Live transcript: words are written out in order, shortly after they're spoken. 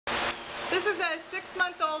This is a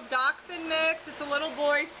 6-month-old dachshund mix. It's a little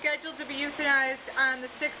boy scheduled to be euthanized on the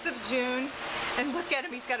 6th of June. And look at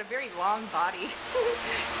him, he's got a very long body.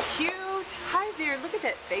 Cute. Hi there, look at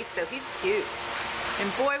that face though, he's cute. And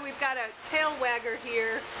boy, we've got a tail wagger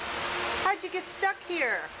here. How'd you get stuck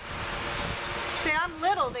here? Say, I'm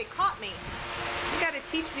little, they caught me. You gotta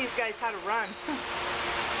teach these guys how to run.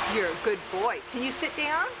 You're a good boy. Can you sit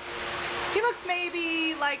down? He looks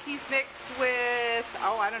maybe like he's mixed with,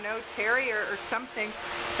 oh, I don't know, terrier or something,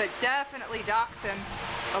 but definitely dachshund.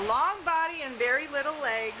 A long body and very little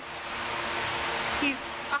legs. He's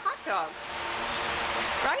a hot dog,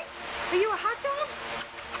 right? Are you a hot dog?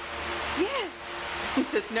 Yes. He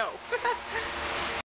says no.